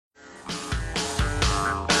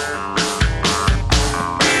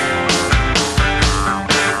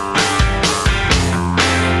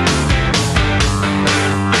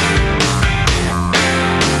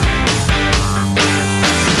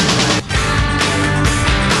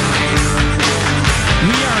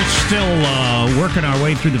Still working our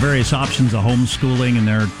way through the various options of homeschooling, and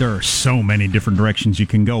there are so many different directions you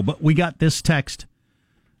can go. But we got this text.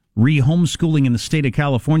 Re-homeschooling in the state of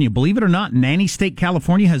California. Believe it or not, Nanny State,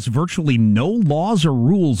 California has virtually no laws or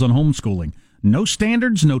rules on homeschooling. No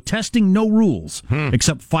standards, no testing, no rules,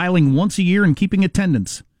 except filing once a year and keeping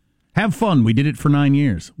attendance. Have fun. We did it for 9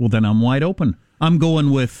 years. Well, then I'm wide open. I'm going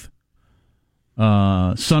with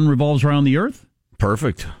Sun Revolves Around the Earth.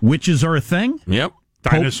 Perfect. Witches are a thing. Yep.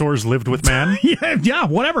 Dinosaurs lived with man. yeah,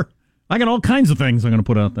 whatever. I got all kinds of things I'm going to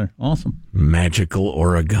put out there. Awesome. Magical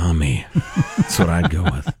origami. That's what I'd go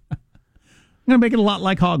with. I'm going to make it a lot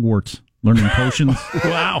like Hogwarts. Learning potions.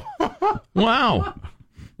 Wow.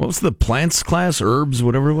 What was the plants class? Herbs,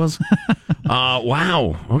 whatever it was?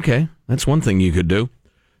 Wow. Okay. That's one thing you could do.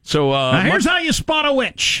 So now here's how you spot a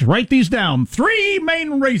witch. Write these down. 3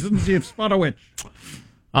 main reasons you spot a witch.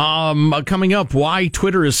 Coming up, why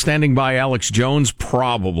Twitter is standing by Alex Jones,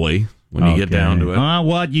 probably, when you get down to it.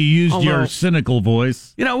 What? You used your cynical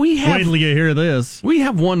voice. You know, we have... Wait till you hear this. We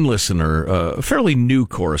have one listener, a fairly new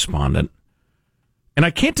correspondent, and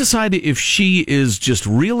I can't decide if she is just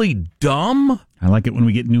really dumb. I like it when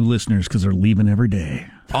we get new listeners because they're leaving every day.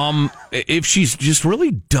 If she's just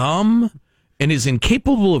really dumb and is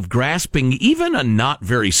incapable of grasping even a not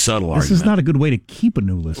very subtle argument. This is not a good way to keep a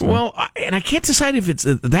new listener. Well, and I can't decide if it's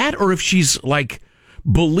that or if she's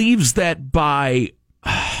believes that by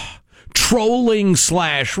trolling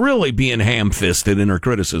 / really being ham-fisted in her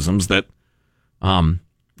criticisms that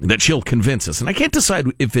she'll convince us. And I can't decide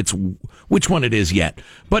if it's which one it is yet.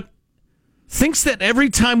 But thinks that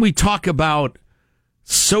every time we talk about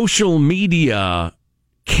social media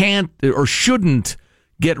can't or shouldn't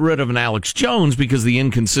get rid of an Alex Jones because the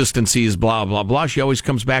inconsistency is blah, blah, blah. She always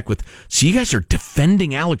comes back with, so you guys are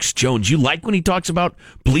defending Alex Jones. You like when he talks about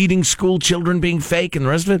bleeding school children being fake and the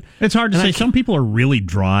rest of it? It's hard to say. Some people are really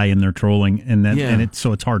dry in their trolling,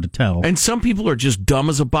 so it's hard to tell. And some people are just dumb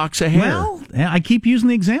as a box of hair. Well, I keep using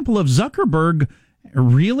the example of Zuckerberg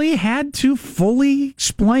really had to fully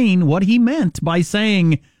explain what he meant by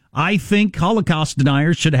saying, I think Holocaust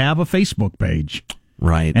deniers should have a Facebook page.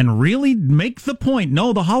 Right. And really make the point.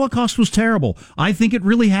 No, the Holocaust was terrible. I think it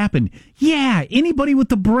really happened. Yeah, anybody with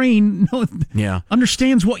the brain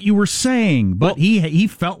understands what you were saying. But he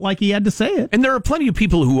felt like he had to say it. And there are plenty of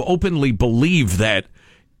people who openly believe that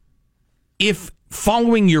if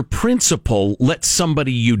following your principle lets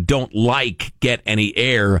somebody you don't like get any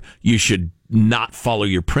air, you should not follow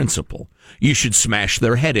your principle. You should smash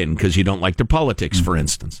their head in because you don't like their politics, for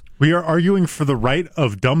instance. We are arguing for the right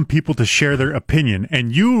of dumb people to share their opinion,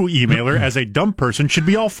 and you, emailer, as a dumb person, should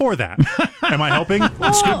be all for that. Am I helping?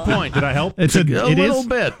 That's a good point. Did I help? It's a little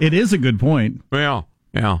bit. It is a good point. Yeah.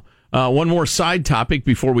 One more side topic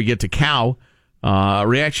before we get to Cow.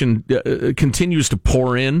 Reaction continues to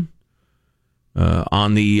pour in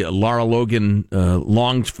on the Lara Logan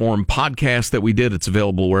long-form podcast that we did. It's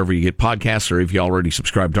available wherever you get podcasts, or if you already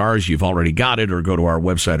subscribe to ours, you've already got it, or go to our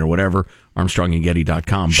website or whatever,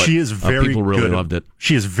 ArmstrongandGetty.com. But she is very people really good. Loved it.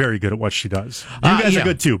 She is very good at what she does. You guys are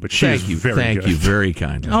good too, but she is very good. Thank you very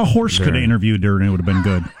kindly. A horse could have interviewed her and it would have been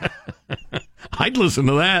good. I'd listen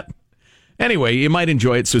to that. Anyway, you might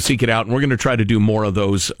enjoy it, so seek it out, and we're going to try to do more of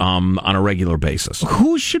those on a regular basis.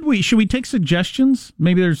 Who should we take suggestions?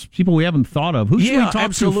 Maybe there's people we haven't thought of. Who should we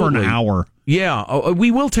talk to for an hour? Yeah, we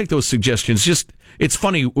will take those suggestions. Just, it's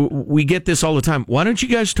funny, we get this all the time. Why don't you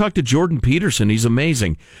guys talk to Jordan Peterson? He's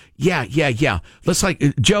amazing. Yeah. Let's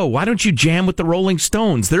Joe, why don't you jam with the Rolling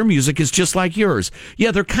Stones? Their music is just like yours. Yeah,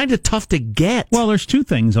 they're kind of tough to get. Well, there's two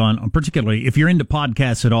things particularly if you're into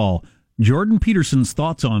podcasts at all. Jordan Peterson's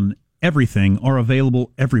thoughts on everything are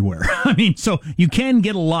available everywhere. I mean, so you can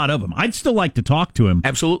get a lot of them. I'd still like to talk to him.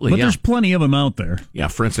 Absolutely, but there's plenty of them out there. Yeah,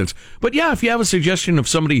 for instance. But yeah, if you have a suggestion of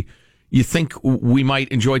somebody you think we might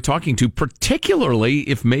enjoy talking to, particularly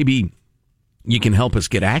if maybe you can help us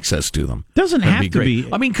get access to them. Doesn't have to be.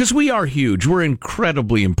 I mean, because we are huge. We're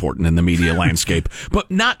incredibly important in the media landscape, but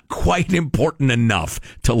not quite important enough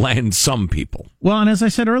to land some people. Well, and as I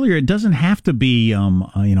said earlier, it doesn't have to be,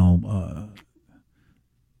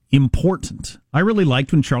 important. I really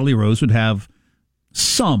liked when Charlie Rose would have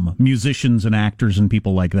some musicians and actors and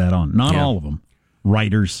people like that on. Not all of them.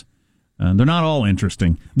 Writers. They're not all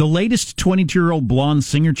interesting. The latest 22-year-old blonde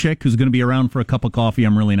singer chick who's going to be around for a cup of coffee,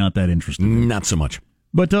 I'm really not that interested in. Not so much.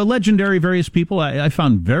 But legendary various people, I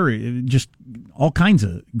found just all kinds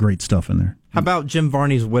of great stuff in there. How about Jim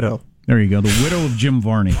Varney's widow? There you go, the widow of Jim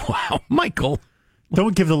Varney. Wow, Michael.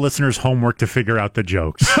 Don't give the listeners homework to figure out the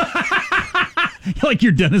jokes. Like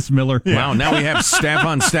you're Dennis Miller. Yeah. Wow, now we have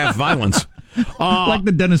staff-on-staff violence. Like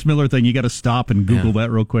the Dennis Miller thing, you got to stop and Google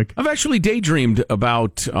that real quick. I've actually daydreamed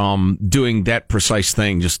about doing that precise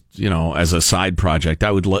thing, just as a side project.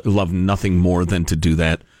 I would love nothing more than to do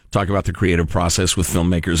that. Talk about the creative process with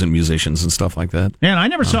filmmakers and musicians and stuff like that. And I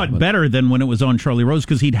never saw it better than when it was on Charlie Rose,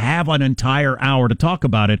 because he'd have an entire hour to talk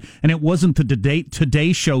about it, and it wasn't the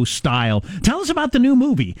Today Show style. Tell us about the new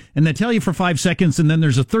movie, and they tell you for 5 seconds, and then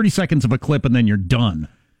there's a 30 seconds of a clip, and then you're done.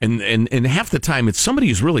 And half the time, it's somebody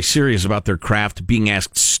who's really serious about their craft being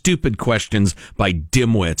asked stupid questions by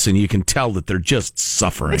dimwits, and you can tell that they're just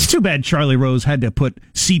suffering. It's too bad Charlie Rose had to put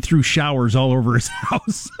see-through showers all over his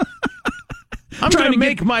house. I'm trying to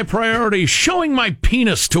make my priority showing my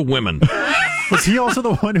penis to women. Was he also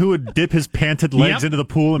the one who would dip his panted legs into the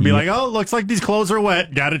pool and be like, "Oh, looks like these clothes are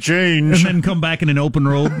wet. Gotta change." And then come back in an open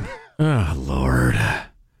robe? Oh, Lord.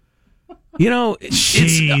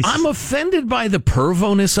 I'm offended by the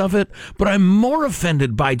pervo-ness of it, but I'm more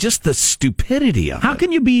offended by just the stupidity of it. How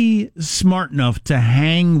can you be smart enough to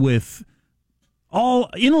hang with all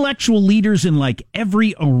intellectual leaders in like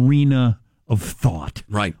every arena of thought?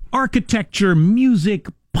 Right. Architecture, music,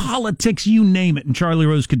 politics, you name it. And Charlie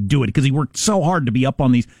Rose could do it because he worked so hard to be up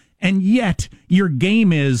on these. And yet your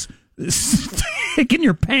game is sticking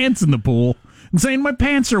your pants in the pool and saying, "My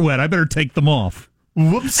pants are wet. I better take them off."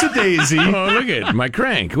 Whoopsie-daisy. Oh, look at my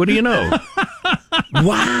crank. What do you know?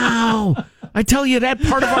 Wow. I tell you, that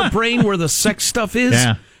part of our brain where the sex stuff is,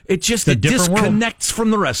 it disconnects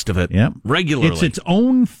from the rest of it regularly. It's its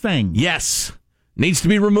own thing. Yes. Needs to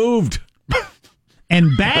be removed.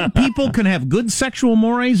 And bad people can have good sexual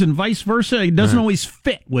mores and vice versa. It doesn't always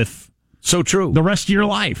fit with so true the rest of your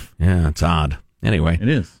life. Yeah, it's odd. Anyway. It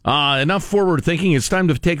is. Enough forward thinking. It's time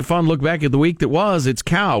to take a fun look back at the week that was. It's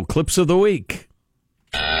Cow Clips of the Week.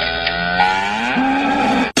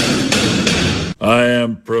 I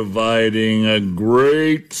am providing a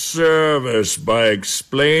great service by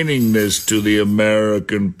explaining this to the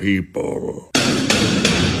American people.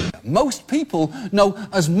 Most people know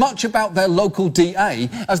as much about their local DA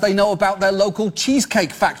as they know about their local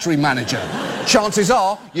cheesecake factory manager. Chances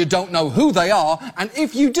are you don't know who they are, and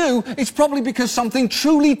if you do, it's probably because something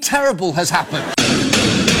truly terrible has happened.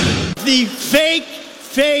 The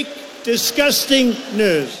fake, disgusting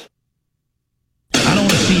news. I don't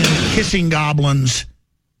want to see him kissing goblins,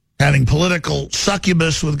 having political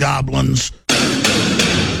succubus with goblins.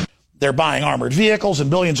 They're buying armored vehicles and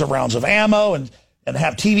billions of rounds of ammo and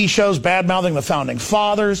have TV shows bad-mouthing the Founding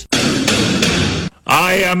Fathers.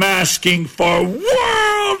 I am asking for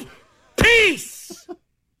world peace!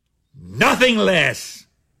 Nothing less.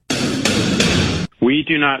 We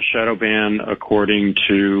do not shadow ban according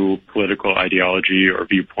to political ideology or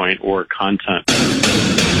viewpoint or content.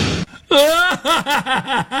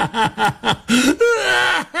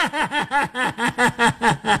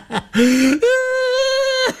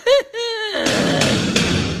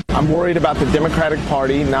 I'm worried about the Democratic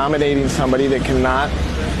Party nominating somebody that cannot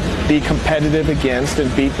be competitive against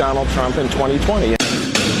and beat Donald Trump in 2020.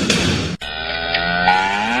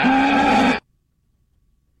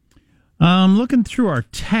 Looking through our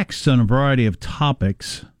texts on a variety of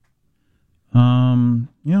topics,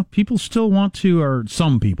 people still want to, or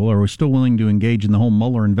some people are still willing to engage in the whole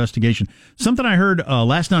Mueller investigation. Something I heard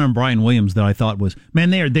last night on Brian Williams that I thought was,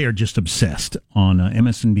 man, they are just obsessed on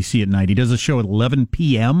MSNBC at night. He does a show at 11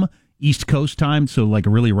 p.m. East Coast time, so like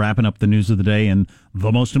really wrapping up the news of the day. And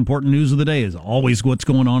the most important news of the day is always what's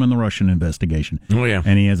going on in the Russian investigation. Oh, yeah.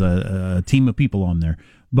 And he has a team of people on there.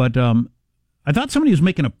 But I thought somebody was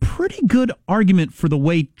making a pretty good argument for the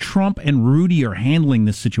way Trump and Rudy are handling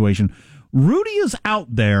this situation. Rudy is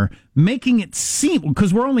out there making it seem,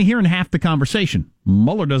 because we're only hearing half the conversation.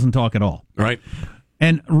 Mueller doesn't talk at all. Right.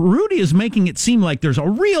 And Rudy is making it seem like there's a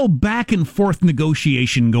real back and forth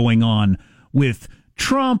negotiation going on with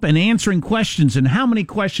Trump and answering questions and how many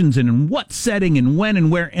questions and in what setting and when and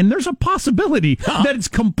where. And there's a possibility that it's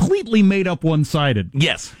completely made up one-sided.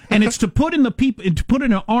 Yes. And it's to put in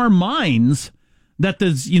our minds that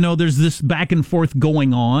there's this back and forth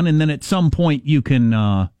going on, and then at some point you can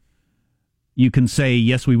say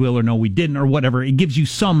yes we will or no we didn't or whatever. It gives you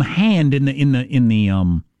some hand in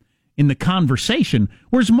the conversation.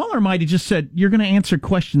 Whereas Mueller might have just said, "You're going to answer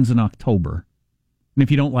questions in October. And if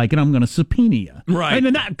you don't like it, I'm going to subpoena you." Right.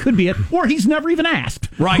 And that could be it. Or he's never even asked.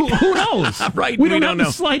 Right. Who knows? Right. We don't have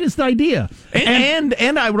the slightest idea. And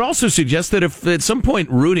I would also suggest that if at some point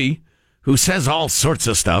Rudy who says all sorts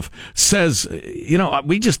of stuff, says,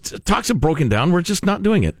 talks have broken down. We're just not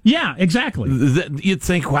doing it. Yeah, exactly. You'd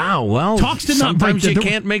think, wow, well, talks did not break. Sometimes you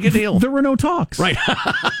can't make a deal. There were no talks. Right.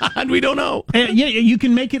 And we don't know. You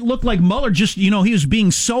can make it look like Mueller just, he was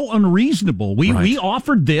being so unreasonable. We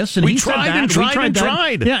offered this, and we he tried said that. And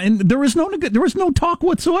tried. Yeah, and there was no talk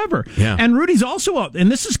whatsoever. Yeah. And Rudy's also,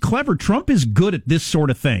 and this is clever, Trump is good at this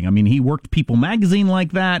sort of thing. I mean, he worked People magazine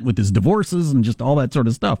like that with his divorces and just all that sort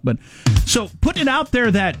of stuff. But so putting it out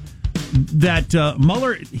there that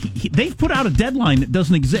Mueller, they've put out a deadline that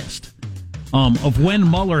doesn't exist of when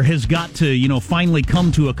Mueller has got to, finally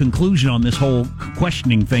come to a conclusion on this whole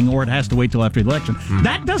questioning thing, or it has to wait till after the election. Mm-hmm.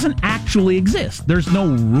 That doesn't actually exist. There's no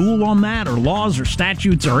rule on that, or laws, or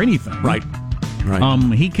statutes, or anything. Right.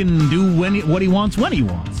 He can do what he wants when he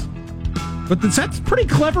wants. But that's pretty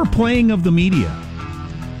clever playing of the media.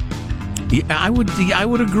 Yeah, I would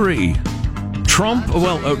agree.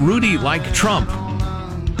 Rudy, like Trump,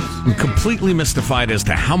 I'm completely mystified as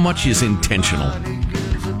to how much is intentional.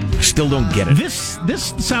 Still don't get it. This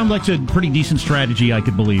sounds like a pretty decent strategy, I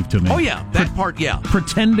could believe, to me. Oh, yeah. That part, yeah.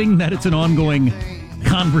 Pretending that it's an ongoing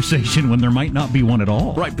conversation when there might not be one at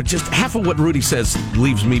all. Right, but just half of what Rudy says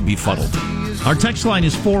leaves me befuddled. Our text line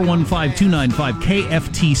is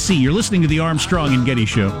 415-295-KFTC. You're listening to the Armstrong and Getty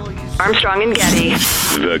Show. Armstrong and Getty.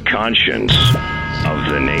 The conscience of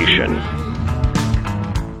the nation.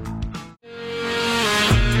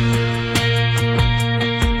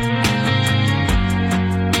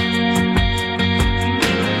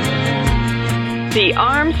 The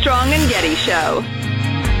Armstrong and Getty Show.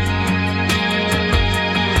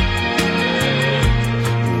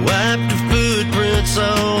 Wiped the footprints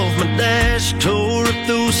off my dash, tore up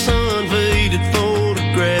those sun-faded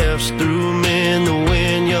photographs, threw them in the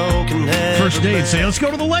wind, y'all can have. First day, say, let's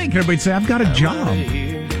go to the lake. Everybody'd say, I've got a job.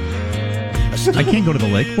 I can't go to the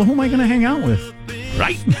lake. Well, who am I going to hang out with?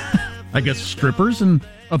 Right. I guess strippers and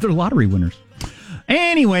other lottery winners.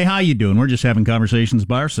 Anyway, how you doing? We're just having conversations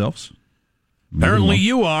by ourselves. Apparently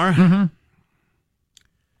you are. Mm-hmm.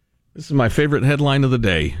 This is my favorite headline of the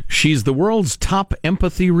day. She's the world's top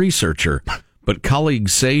empathy researcher, but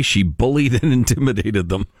colleagues say she bullied and intimidated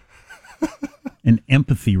them. An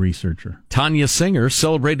empathy researcher. Tanya Singer,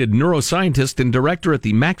 celebrated neuroscientist and director at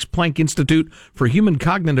the Max Planck Institute for Human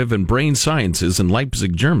Cognitive and Brain Sciences in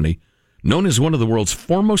Leipzig, Germany, known as one of the world's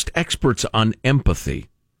foremost experts on empathy.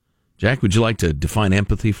 Jack, would you like to define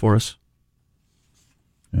empathy for us?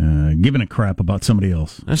 Giving a crap about somebody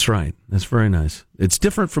else. That's right. That's very nice. It's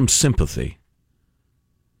different from sympathy.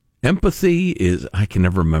 Empathy is, I can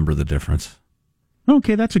never remember the difference.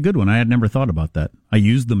 Okay, that's a good one. I had never thought about that. I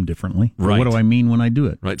use them differently. Right. What do I mean when I do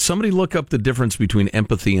it? Right. Somebody look up the difference between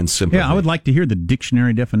empathy and sympathy. Yeah, I would like to hear the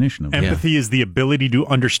dictionary definition of it. Empathy is the ability to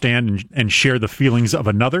understand and share the feelings of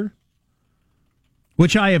another.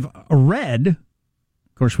 Which I have read.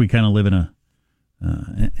 Of course, we kind of live in an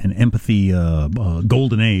empathy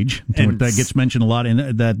golden age. And that gets mentioned a lot.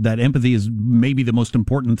 And that empathy is maybe the most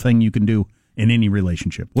important thing you can do in any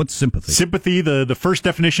relationship. What's sympathy? Sympathy, the first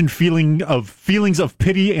definition, feelings of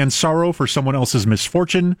pity and sorrow for someone else's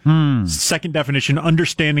misfortune. Second definition,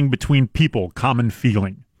 understanding between people, common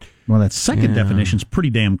feeling. Well, that second definition's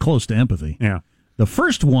pretty damn close to empathy. Yeah. The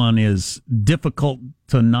first one is difficult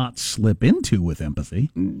to not slip into with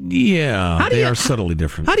empathy. Yeah, they are subtly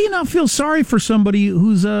different. How do you not feel sorry for somebody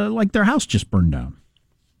who's like their house just burned down?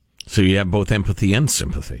 So you have both empathy and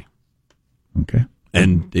sympathy. Okay.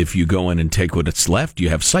 And if you go in and take what's left, you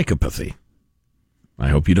have psychopathy. I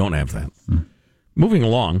hope you don't have that. Moving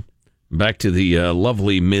along, back to the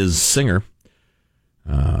lovely Ms. Singer,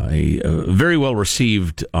 a very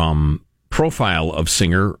well-received profile of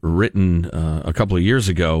Singer written a couple of years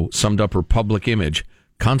ago summed up her public image,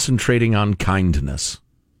 concentrating on kindness.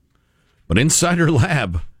 But inside her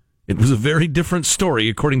lab, it was a very different story,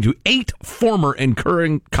 according to 8 former and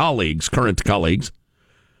current colleagues.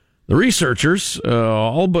 The researchers,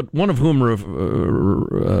 all but one of whom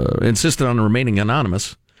insisted on remaining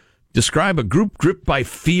anonymous, describe a group gripped by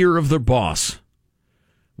fear of their boss.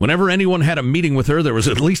 Whenever anyone had a meeting with her, there was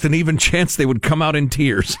at least an even chance they would come out in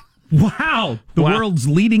tears. Wow. The world's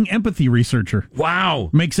leading empathy researcher. Wow.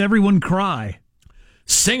 Makes everyone cry.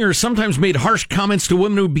 Singer sometimes made harsh comments to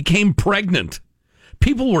women who became pregnant.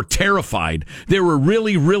 People were terrified. They were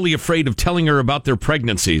really, really afraid of telling her about their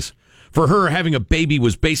pregnancies. For her, having a baby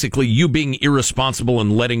was basically you being irresponsible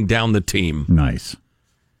and letting down the team. Nice.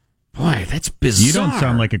 Boy, that's bizarre. You don't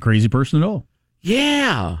sound like a crazy person at all.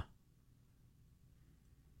 Yeah.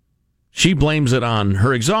 She blames it on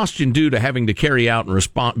her exhaustion due to having to carry out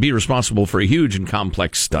and be responsible for a huge and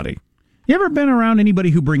complex study. You ever been around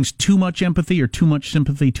anybody who brings too much empathy or too much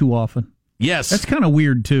sympathy too often? Yes. That's kind of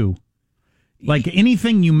weird, too. Like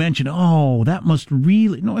anything you mention, that must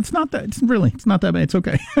really... No, it's not that. It's not that bad. It's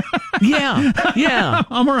okay. Yeah.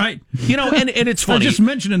 I'm all right. And it's funny. I'm just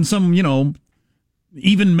mentioning some,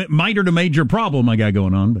 even minor to major problem I got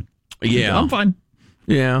going on. But yeah. I'm fine.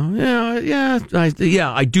 Yeah.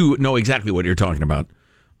 I do know exactly what you're talking about.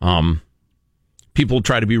 People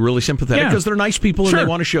try to be really sympathetic because they're nice people and they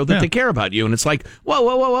want to show that they care about you. And it's like,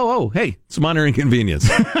 whoa. Hey, it's a minor inconvenience.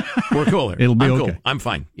 We're cooler. It'll be I'm okay. Cool. I'm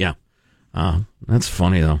fine. Yeah. That's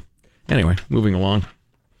funny, though. Anyway, moving along.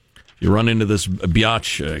 If you run into this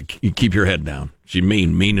biatch, you keep your head down. She's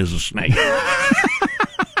mean as a snake.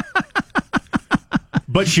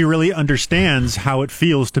 But she really understands how it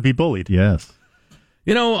feels to be bullied. Yes.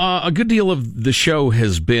 A good deal of the show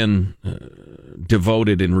has been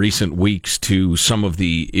devoted in recent weeks to some of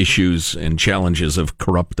the issues and challenges of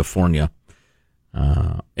Corruptifornia,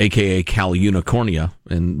 a.k.a. Cal Unicornia.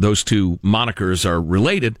 And those two monikers are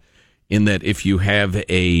related in that if you have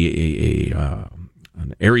an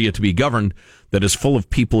area to be governed that is full of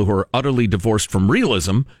people who are utterly divorced from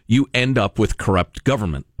realism, you end up with corrupt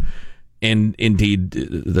government. And indeed,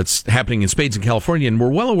 that's happening in spades in California. And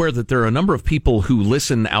we're well aware that there are a number of people who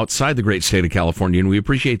listen outside the great state of California, and we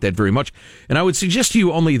appreciate that very much. And I would suggest to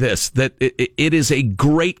you only this, that it is a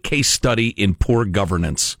great case study in poor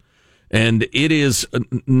governance. And it is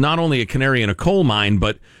not only a canary in a coal mine,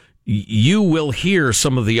 but you will hear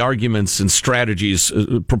some of the arguments and strategies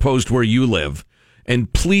proposed where you live.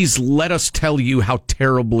 And please let us tell you how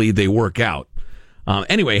terribly they work out.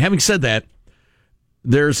 Anyway, having said that,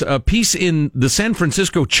 there's a piece in the San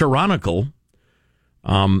Francisco Chronicle,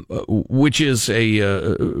 which is a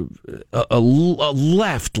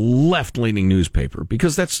left-leaning newspaper,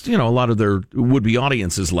 because that's, a lot of their would-be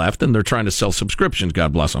audience is left, and they're trying to sell subscriptions,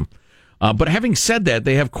 God bless them. But having said that,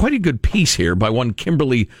 they have quite a good piece here by one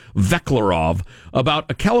Kimberly Veklerov about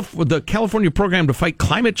the California program to fight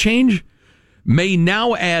climate change may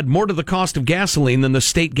now add more to the cost of gasoline than the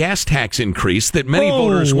state gas tax increase that many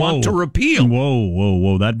voters want to repeal.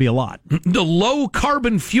 Whoa, that'd be a lot. The low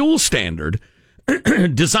carbon fuel standard,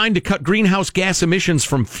 designed to cut greenhouse gas emissions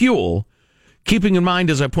from fuel, keeping in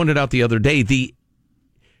mind, as I pointed out the other day,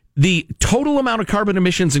 the total amount of carbon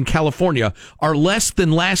emissions in California are less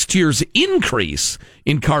than last year's increase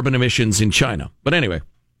in carbon emissions in China. But anyway,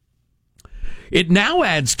 it now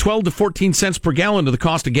adds 12 to 14 cents per gallon to the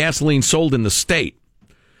cost of gasoline sold in the state.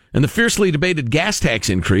 And the fiercely debated gas tax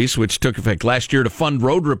increase, which took effect last year to fund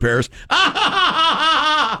road repairs. What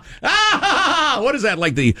is that,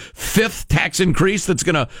 like the fifth tax increase that's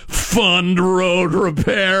going to fund road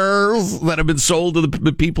repairs that have been sold to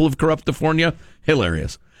the people of Corruptifornia?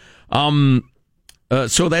 Hilarious.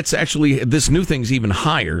 So that's actually, this new thing's even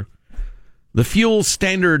higher. The fuel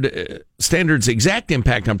standard's exact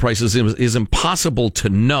impact on prices is impossible to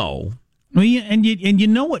know. Well, and you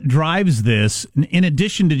know what drives this? In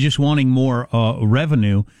addition to just wanting more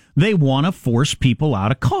revenue, they want to force people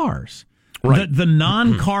out of cars. Right. The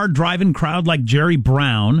non-car driving crowd like Jerry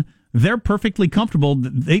Brown, they're perfectly comfortable.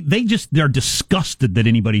 They're disgusted that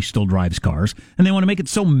anybody still drives cars, and they want to make it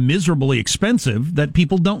so miserably expensive that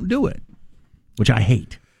people don't do it, which I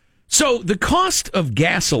hate. So the cost of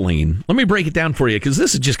gasoline, let me break it down for you, because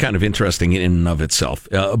this is just kind of interesting in and of itself.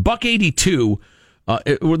 $1.82,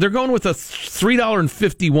 they're going with a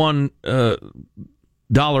 $3.51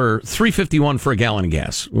 $3.51 for a gallon of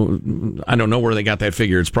gas. I don't know where they got that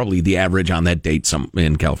figure. It's probably the average on that date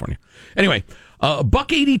in California. Anyway,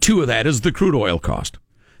 $1.82 of that is the crude oil cost.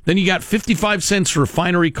 Then you got 55 cents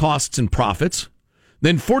refinery costs and profits.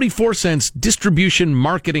 Then 44 cents distribution,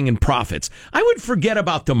 marketing, and profits. I would forget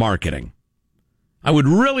about the marketing. I would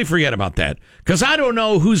really forget about that, because I don't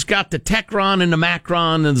know who's got the Techron and the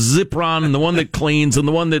Macron and the Zipron and the one that cleans and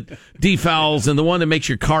the one that defouls and the one that makes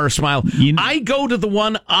your car smile. I go to the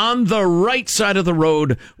one on the right side of the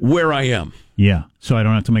road where I am. Yeah, so I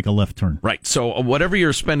don't have to make a left turn. Right, so whatever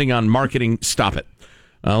you're spending on marketing, stop it.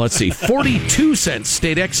 Let's see, 42 cents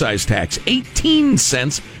state excise tax, 18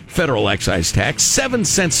 cents federal excise tax, 7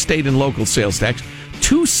 cents state and local sales tax,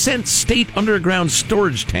 2 cents state underground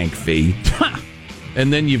storage tank fee.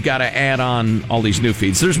 And then you've got to add on all these new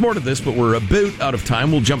feeds. There's more to this, but we're about out of time.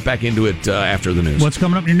 We'll jump back into it after the news. What's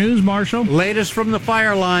coming up in your news, Marshall? Latest from the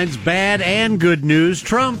fire lines, bad and good news.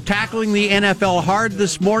 Trump tackling the NFL hard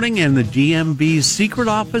this morning, and the DMV's secret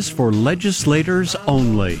office for legislators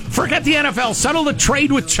only. Forget the NFL. Settle the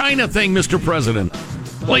trade with China thing, Mr. President.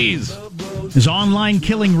 Please. Is online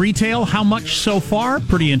killing retail? How much so far?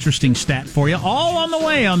 Pretty interesting stat for you. All on the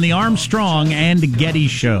way on the Armstrong and Getty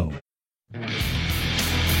Show.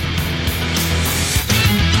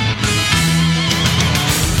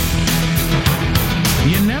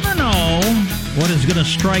 What is going to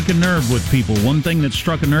strike a nerve with people? One thing that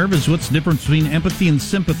struck a nerve is what's the difference between empathy and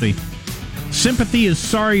sympathy. Sympathy is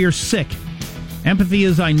sorry you're sick. Empathy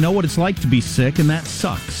is I know what it's like to be sick, and that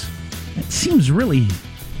sucks. That seems really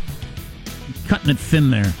cutting it thin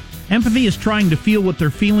there. Empathy is trying to feel what they're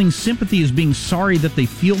feeling. Sympathy is being sorry that they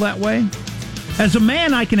feel that way. As a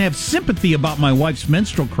man, I can have sympathy about my wife's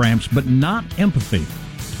menstrual cramps, but not empathy.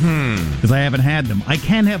 Because I haven't had them. I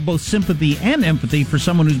can have both sympathy and empathy for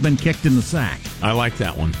someone who's been kicked in the sack. I like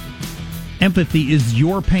that one. Empathy is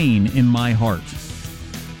your pain in my heart.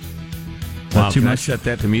 Wow, can I set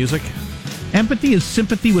that to music? Empathy is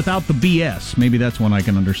sympathy without the BS. Maybe that's one I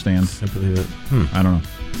can understand. Sympathy. I don't know.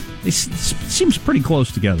 It seems pretty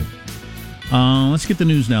close together. Let's get the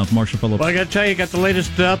news now with Marshall Phillips. Well, I got to tell you, got the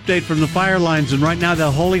latest update from the fire lines, and right now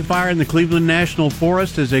the holy fire in the Cleveland National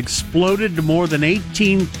Forest has exploded to more than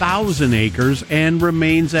 18,000 acres and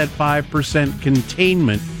remains at 5%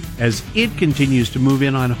 containment as it continues to move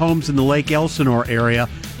in on homes in the Lake Elsinore area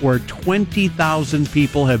where 20,000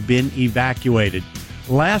 people have been evacuated.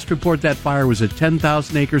 Last report that fire was at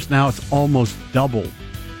 10,000 acres. Now it's almost doubled.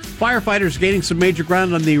 Firefighters gaining some major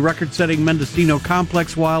ground on the record-setting Mendocino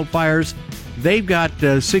Complex wildfires. They've got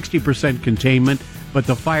 60% containment, but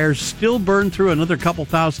the fires still burned through another couple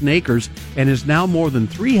thousand acres and is now more than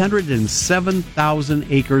 307,000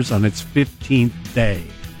 acres on its 15th day.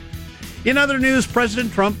 In other news,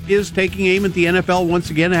 President Trump is taking aim at the NFL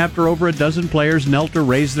once again after over a dozen players knelt or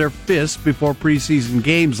raised their fists before preseason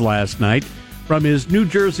games last night. From his New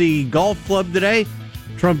Jersey golf club today,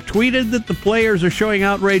 Trump tweeted that the players are showing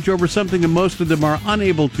outrage over something that most of them are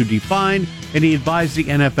unable to define, and he advised the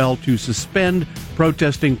NFL to suspend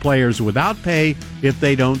protesting players without pay if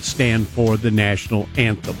they don't stand for the national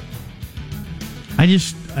anthem. I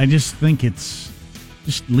just think it's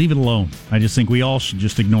just leave it alone. I just think we all should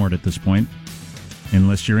just ignore it at this point.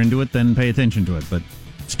 Unless you're into it, then pay attention to it. But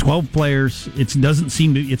it's 12 players. It doesn't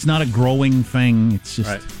seem to. It's not a growing thing. It's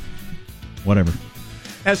just whatever.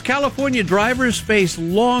 As California drivers face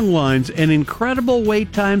long lines and incredible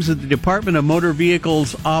wait times at the Department of Motor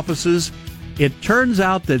Vehicles offices, it turns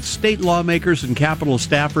out that state lawmakers and Capitol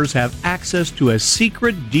staffers have access to a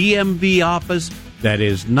secret DMV office that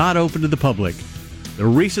is not open to the public. The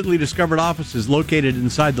recently discovered office is located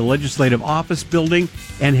inside the Legislative Office building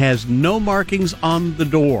and has no markings on the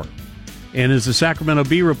door. And as the Sacramento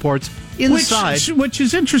Bee reports, inside... Which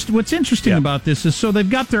is interesting. What's interesting about this is so they've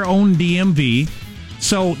got their own DMV.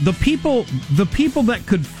 So the people that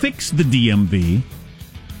could fix the DMV,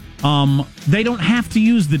 they don't have to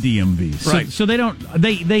use the DMV. So they don't.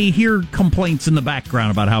 They hear complaints in the background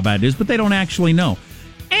about how bad it is, but they don't actually know.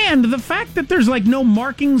 And the fact that there's like no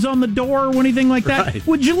markings on the door or anything like that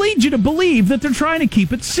would lead you to believe that they're trying to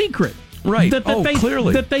keep it secret. Right.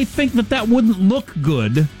 Clearly. That they think that wouldn't look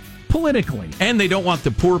good politically. And they don't want the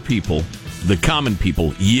poor people, the common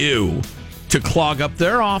people, to clog up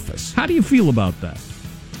their office. How do you feel about that?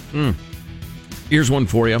 Here's one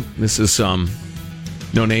for you. This is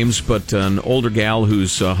no names, but an older gal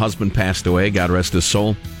whose husband passed away, God rest his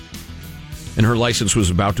soul, and her license was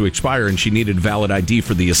about to expire, and she needed valid ID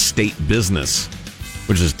for the estate business,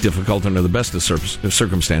 which is difficult under the best of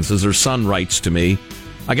circumstances. Her son writes to me,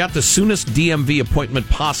 I got the soonest DMV appointment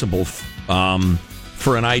possible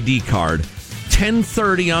for an ID card,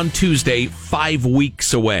 10:30 on Tuesday, 5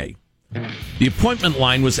 weeks away. The appointment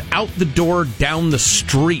line was out the door down the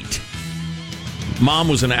street. Mom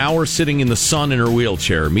was an hour sitting in the sun in her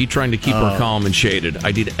wheelchair, me trying to keep her calm and shaded.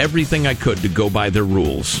 I did everything I could to go by their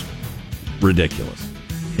rules. Ridiculous.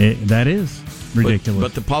 That is ridiculous.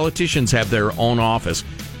 But the politicians have their own office.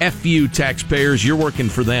 F you, taxpayers. You're working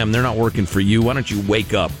for them. They're not working for you. Why don't you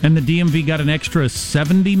wake up? And the DMV got an extra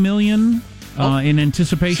 $70 million in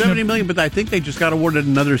anticipation. $70 million, but I think they just got awarded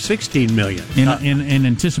another $16 million in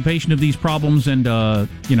anticipation of these problems, and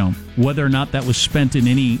whether or not that was spent in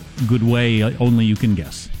any good way, only you can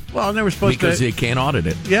guess. Well, they were supposed because they can't audit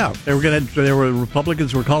it. Yeah,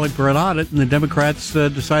 Republicans were calling for an audit, and the Democrats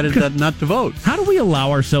decided not to vote. How do we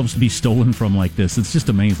allow ourselves to be stolen from like this? It's just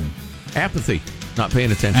amazing. Apathy, not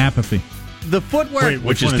paying attention. Apathy. The footwear,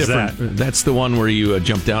 which is different. That's the one where you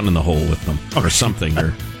jump down in the hole with them or something,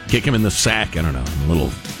 or kick him in the sack. I don't know. I'm a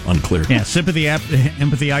little unclear. Yeah, sympathy,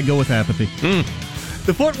 empathy. I go with apathy.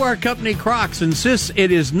 The footwear company Crocs insists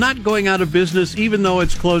it is not going out of business, even though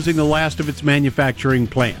it's closing the last of its manufacturing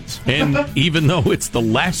plants. And even though it's the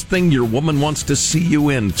last thing your woman wants to see you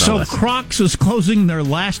in, fellas. So Crocs is closing their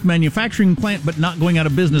last manufacturing plant, but not going out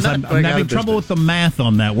of business. I'm having trouble with the math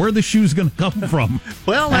on that. Where are the shoes going to come from?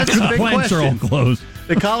 Well, that's the big plants question. Are all closed.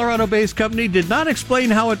 The Colorado-based company did not explain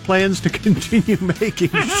how it plans to continue making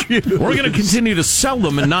shoes. We're going to continue to sell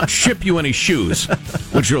them and not ship you any shoes,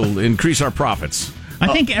 which will increase our profits.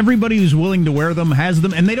 I think everybody who's willing to wear them has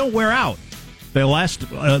them, and they don't wear out. They last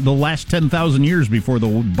 10,000 years before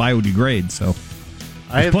they'll biodegrade, so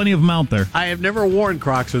there's plenty of them out there. I have never worn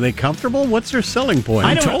Crocs. Are they comfortable? What's their selling point?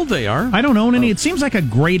 I'm told they are. I don't own any. It seems like a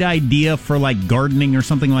great idea for like gardening or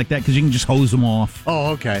something like that because you can just hose them off. Oh,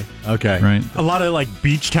 okay. Okay. Right. A lot of like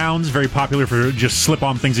beach towns, very popular for just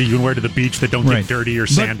slip-on things that you can wear to the beach that don't get dirty or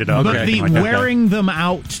sanded up. But the wearing them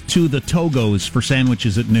out to the Togos for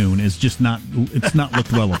sandwiches at noon is just not, it's not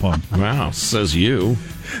looked well upon. Wow, says you.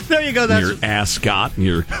 There you go. That's your ascot,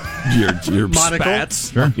 your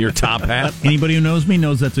spats, your top hat. Anybody who knows me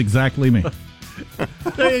knows that's exactly me.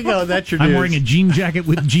 There you go. That's your I'm news. wearing a jean jacket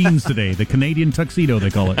with jeans today. The Canadian tuxedo, they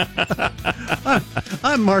call it.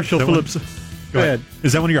 I'm Marshall Phillips. Go ahead.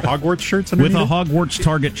 Is that one of your Hogwarts shirts? With a Hogwarts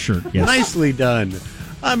Target shirt, yes. Nicely done.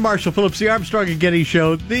 I'm Marshall Phillips, the Armstrong and Getty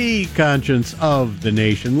Show, the conscience of the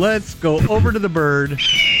nation. Let's go over to the Bird.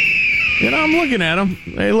 I'm looking at them.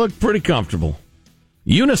 They look pretty comfortable.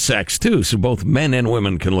 Unisex, too, so both men and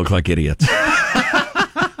women can look like idiots.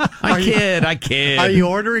 I kid. Are you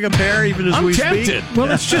ordering a pair even as we tempted. speak? Well,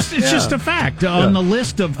 it's just a fact. On the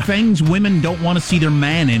list of things women don't want to see their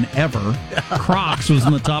man in ever, Crocs was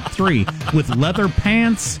in the top 3 with leather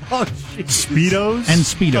pants, Speedos, and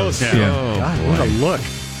Speedos. God, what a look.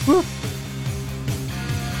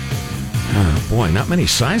 Oh, boy, not many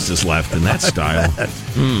sizes left in that style.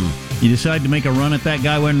 You decide to make a run at that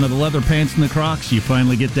guy wearing the leather pants and the Crocs. You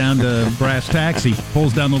finally get down to brass tacks. He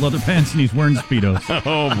pulls down the leather pants and he's wearing Speedos.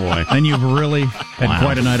 Oh, boy. Then you've really had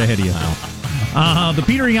quite a night ahead of you. The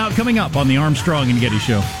petering out coming up on the Armstrong and Getty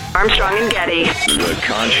Show. Armstrong and Getty. The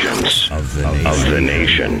conscience of the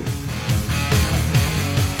nation.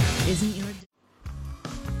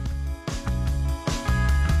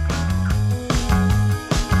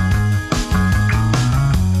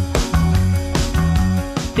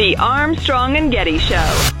 The Armstrong and Getty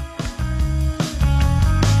Show.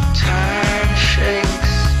 Time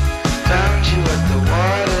shakes, found you at the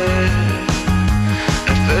water.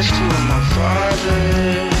 At first you were my father,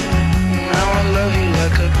 now I love you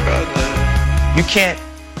like a brother. You can't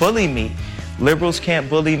bully me. Liberals can't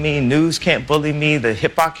bully me, news can't bully me, the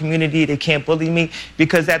hip-hop community, they can't bully me.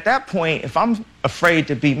 Because at that point, if I'm afraid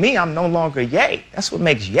to be me, I'm no longer Ye. That's what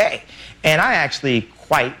makes Ye. And I actually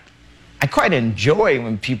quite enjoy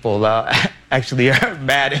when people actually are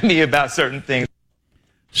mad at me about certain things.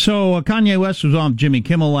 So Kanye West was on Jimmy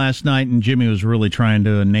Kimmel last night, and Jimmy was really trying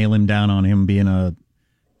to nail him down on him being at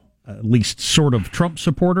least sort of Trump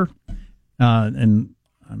supporter. And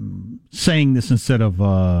I'm saying this instead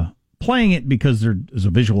of playing it because there's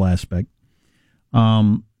a visual aspect.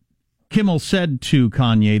 Kimmel said to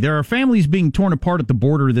Kanye, "There are families being torn apart at the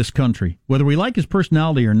border of this country. Whether we like his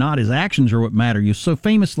personality or not, his actions are what matter. You so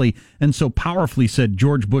famously and so powerfully said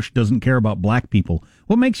George Bush doesn't care about black people.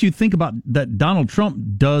 What makes you think about that Donald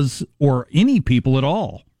Trump does, or any people at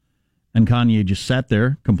all?" And Kanye just sat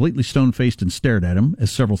there, completely stone-faced, and stared at him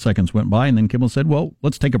as several seconds went by. And then Kimmel said, "Well,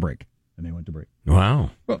 let's take a break." And they went to break. Wow.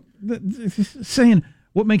 Well, saying,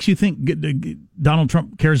 what makes you think Donald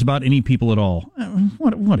Trump cares about any people at all?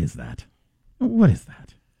 What is that? What is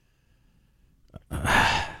that?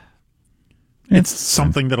 It's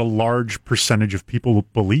something that a large percentage of people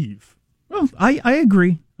believe. Well, I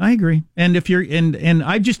agree. And if you're and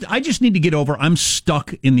I just need to get over. I'm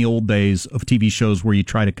stuck in the old days of TV shows where you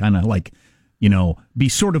try to kind of like, be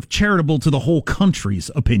sort of charitable to the whole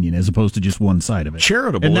country's opinion as opposed to just one side of it.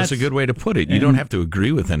 Charitable is a good way to put it. You don't have to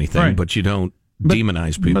agree with anything, right. But you don't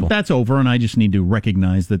demonize people. But that's over, and I just need to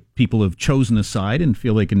recognize that people have chosen a side and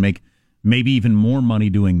feel they can make maybe even more money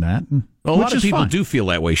doing that. Well, a lot of people do feel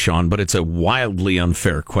that way, Sean, but it's a wildly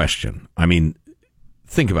unfair question. I mean,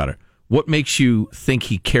 think about it. What makes you think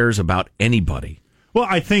he cares about anybody? Well,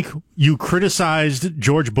 I think you criticized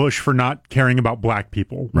George Bush for not caring about black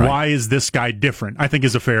people. Right. Why is this guy different? I think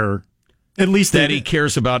is a fair, at least that he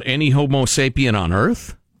cares about any Homo sapien on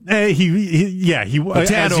Earth. He a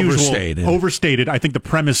tad overstated. I think the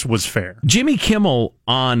premise was fair. Jimmy Kimmel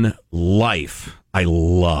on Life, I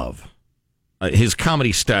love. His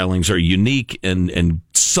comedy stylings are unique and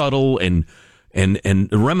subtle and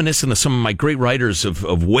reminiscent of some of my great writers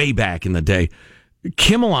of way back in the day.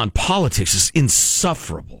 Kimmel on politics is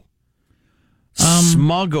insufferable.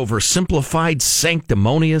 Smug, oversimplified,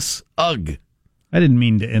 sanctimonious. Ugh. I didn't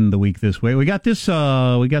mean to end the week this way. We got this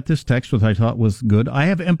text, which I thought was good. I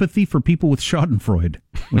have empathy for people with Schadenfreude,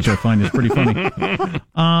 which I find is pretty funny.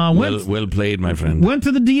 Well played, my friend. Went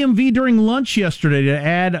to the DMV during lunch yesterday to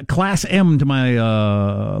add Class M to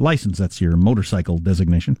my license. That's your motorcycle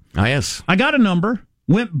designation. Ah, yes. I got a number,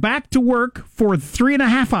 went back to work for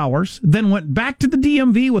 3.5 hours, then went back to the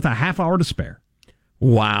DMV with a half hour to spare.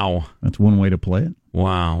 Wow. That's one way to play it.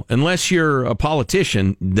 Wow. Unless you're a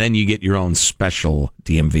politician, then you get your own special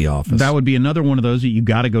DMV office. That would be another one of those that you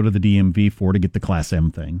got to go to the DMV for to get the Class M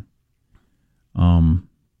thing.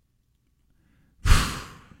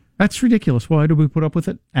 That's ridiculous. Why do we put up with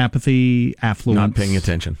it? Apathy, affluence. Not paying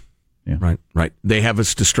attention. Yeah. Right. They have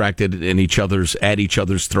us distracted at each other's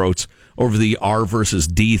throats over the R versus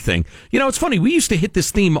D thing. You know, it's funny. We used to hit this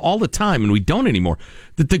theme all the time, and we don't anymore.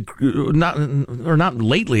 That not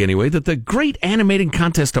lately anyway. That the great animating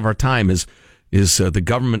contest of our time is the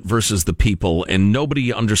government versus the people, and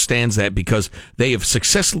nobody understands that because they have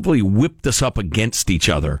successfully whipped us up against each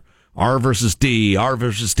other. R versus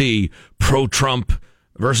D, pro-Trump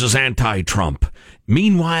versus anti-Trump.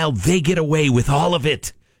 Meanwhile, they get away with all of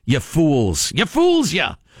it. You fools.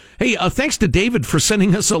 Hey, thanks to David for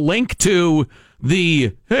sending us a link to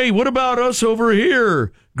the, hey, what about us over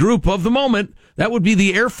here group of the moment. That would be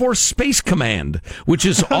the Air Force Space Command, which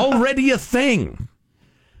is already a thing.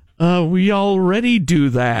 We already do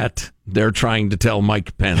that, they're trying to tell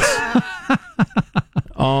Mike Pence.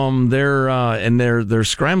 They're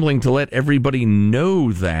scrambling to let everybody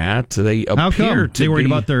know that. They appear How come? to They worried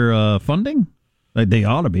be, about their funding? They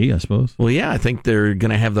ought to be, I suppose. Well, yeah, I think they're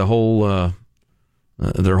going to have the whole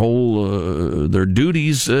their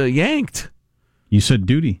duties yanked. You said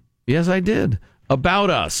duty. Yes, I did.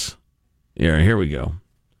 About us. Here we go.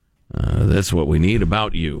 That's what we need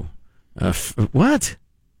about you. What?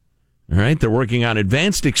 All right, they're working on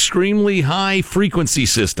advanced, extremely high frequency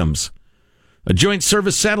systems. A joint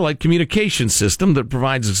service satellite communication system that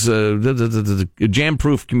provides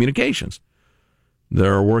jam-proof communications.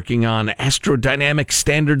 They're working on astrodynamic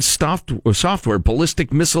standard software,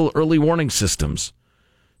 ballistic missile early warning systems,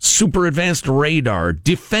 super advanced radar,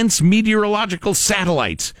 defense meteorological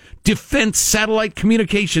satellites, defense satellite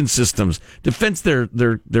communication systems. Defense, they're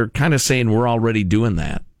kind of saying we're already doing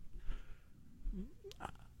that.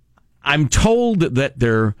 I'm told that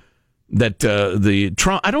the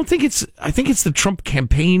Trump, I think it's the Trump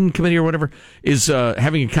campaign committee or whatever, is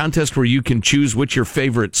having a contest where you can choose which your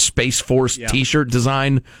favorite Space Force t-shirt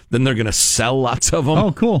design. Then they're going to sell lots of them.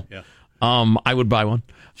 Oh, cool. Yeah. I would buy one.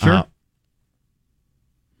 Sure.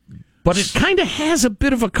 But it kind of has a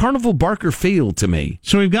bit of a Carnival Barker feel to me.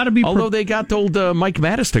 So we've got to be... Although they got old Mike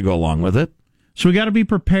Mattis to go along with it. So we got to be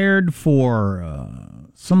prepared for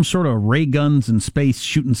some sort of ray guns in space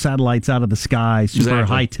shooting satellites out of the sky, super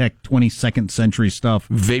high-tech 22nd century stuff.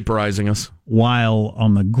 Vaporizing us. While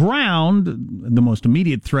on the ground, the most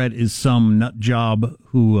immediate threat is some nut job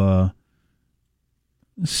who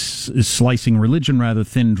is slicing religion rather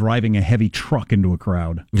thin, driving a heavy truck into a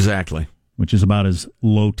crowd. Exactly. Which is about as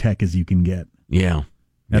low-tech as you can get. Yeah.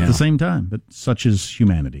 At the same time, but such is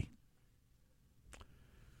humanity.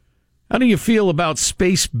 How do you feel about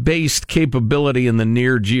space-based capability in the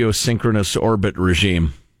near geosynchronous orbit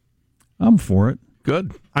regime? I'm for it.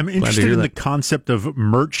 Good. I'm interested in the concept of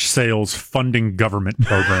merch sales funding government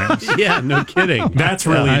programs. Yeah, no kidding. That's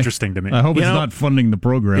really interesting to me. I hope it's not funding the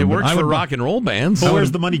program. It works for rock and roll bands. Well,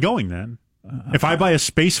 where's the money going then? If I buy a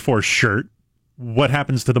Space Force shirt, what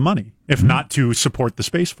happens to the money, if not to support the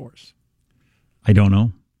Space Force? I don't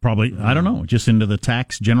know. Probably, I don't know, just into the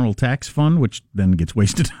general tax fund, which then gets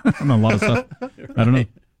wasted on a lot of stuff. I don't know.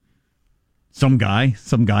 Some guy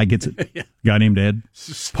gets it. A guy named Ed.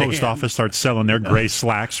 Post office starts selling their gray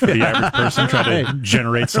slacks for the average person, trying to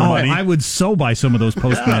generate some money. I would so buy some of those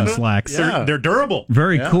postman slacks. They're durable.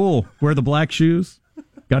 Very cool. Wear the black shoes.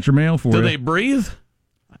 Got your mail for you. Do they breathe?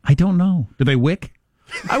 I don't know. Do they wick?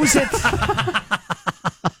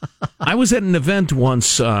 I was at an event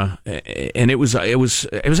once, and it was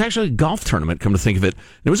actually a golf tournament. Come to think of it,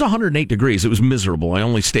 it was 108 degrees. It was miserable. I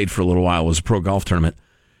only stayed for a little while. It was a pro golf tournament,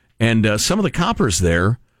 and some of the coppers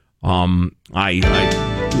there, I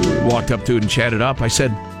walked up to it and chatted up. I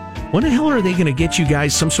said, "When the hell are they going to get you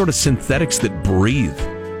guys some sort of synthetics that breathe?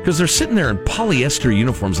 Because they're sitting there in polyester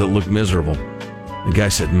uniforms that look miserable." The guy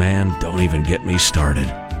said, "Man, don't even get me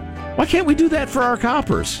started. Why can't we do that for our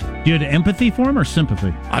coppers?" Do you have empathy for him or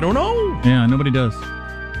sympathy? I don't know. Yeah, nobody does.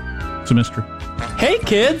 It's a mystery. Hey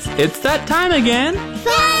kids, it's that time again.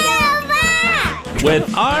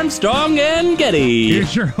 with Armstrong and Getty.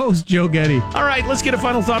 Here's your host, Joe Getty. All right, let's get a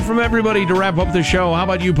final thought from everybody to wrap up the show. How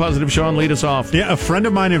about you, Positive Sean? Lead us off. Yeah, a friend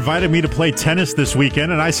of mine invited me to play tennis this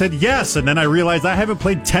weekend, and I said yes. And then I realized I haven't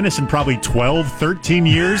played tennis in probably 12, 13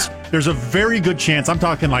 years. There's a very good chance, I'm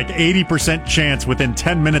talking like 80% chance, within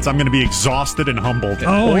 10 minutes I'm going to be exhausted and humbled.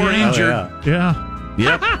 Or injured. Yeah.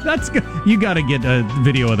 Yep. That's good. You got to get a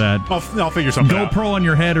video of that. I'll figure something out. GoPro on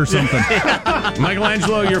your head or something.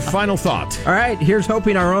 Michelangelo, your final thought. All right, here's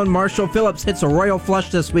hoping our own Marshall Phillips hits a royal flush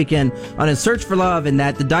this weekend on his search for love and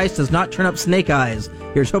that the dice does not turn up snake eyes.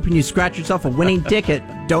 Here's hoping you scratch yourself a winning ticket.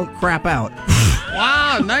 Don't crap out.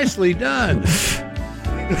 Wow, nicely done.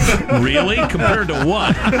 Really? Compared to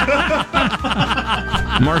what?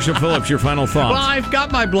 Marshall Phillips, your final thought. Well, I've got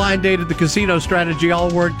my blind date at the casino strategy all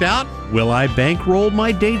worked out. Will I bankroll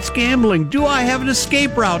my dates gambling? Do I have an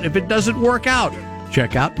escape route if it doesn't work out?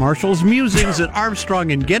 Check out Marshall's musings at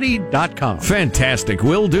ArmstrongandGetty.com. Fantastic.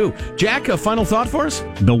 Will do. Jack, a final thought for us?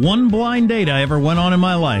 The one blind date I ever went on in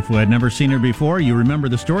my life who had never seen her before. You remember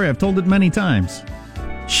the story. I've told it many times.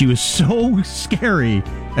 She was so scary.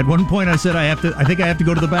 At one point, I said, I think I have to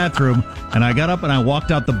go to the bathroom. And I got up and I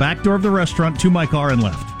walked out the back door of the restaurant to my car and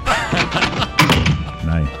left. And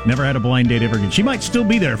I never had a blind date ever again. She might still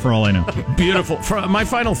be there for all I know. Beautiful. For my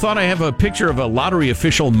final thought, I have a picture of a lottery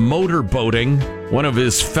official motorboating. One of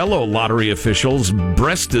his fellow lottery officials'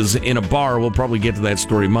 breast is in a bar. We'll probably get to that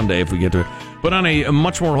story Monday if we get to it. But on a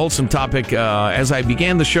much more wholesome topic, as I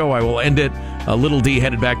began the show, I will end it. Little D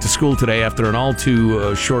headed back to school today after an all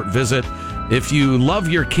too short visit. If you love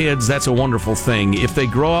your kids, that's a wonderful thing. If they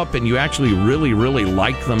grow up and you actually really, really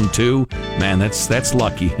like them too, man, that's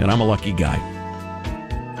lucky. And I'm a lucky guy.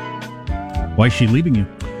 Why is she leaving you?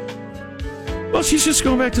 Well, she's just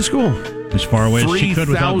going back to school. As far away as she could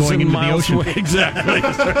without going into the ocean. Away. Exactly.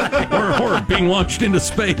 or being launched into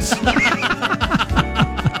space.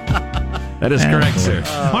 That is correct, sir.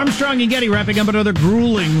 Armstrong and Getty wrapping up another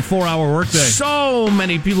grueling 4-hour workday. So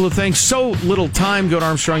many people to thank. So little time. Go to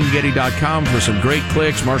ArmstrongandGetty.com for some great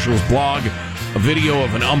clicks. Marshall's blog, a video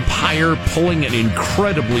of an umpire pulling an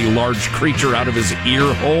incredibly large creature out of his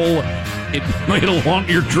ear hole. It'll haunt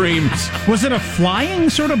your dreams. Was it a flying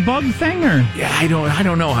sort of bug thing, or? Yeah, I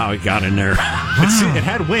don't know how it got in there. Wow. It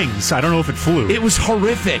had wings. I don't know if it flew. It was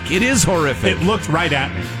horrific. It is horrific. It looked right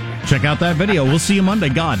at me. Check out that video. We'll see you Monday.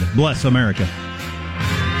 God bless America.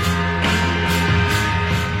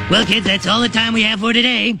 Well, kids, that's all the time we have for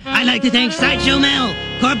today. I'd like to thank Sideshow Mel,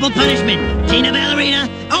 Corporal Punishment, Tina Ballerina,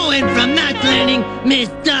 and from Knots Landing, Miss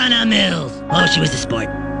Donna Mills. Oh, she was a sport.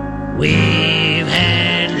 We've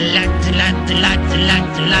had lots and lots and lots and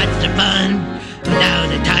lots and lots of fun. Now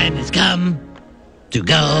the time has come to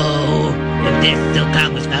go. If this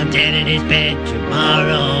Silcon was found dead in his bed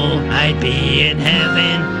tomorrow, I'd be in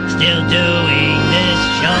heaven still doing this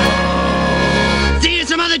show. See you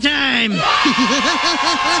some other time.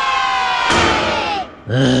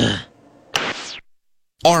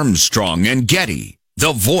 Armstrong and Getty,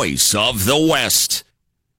 the voice of the West.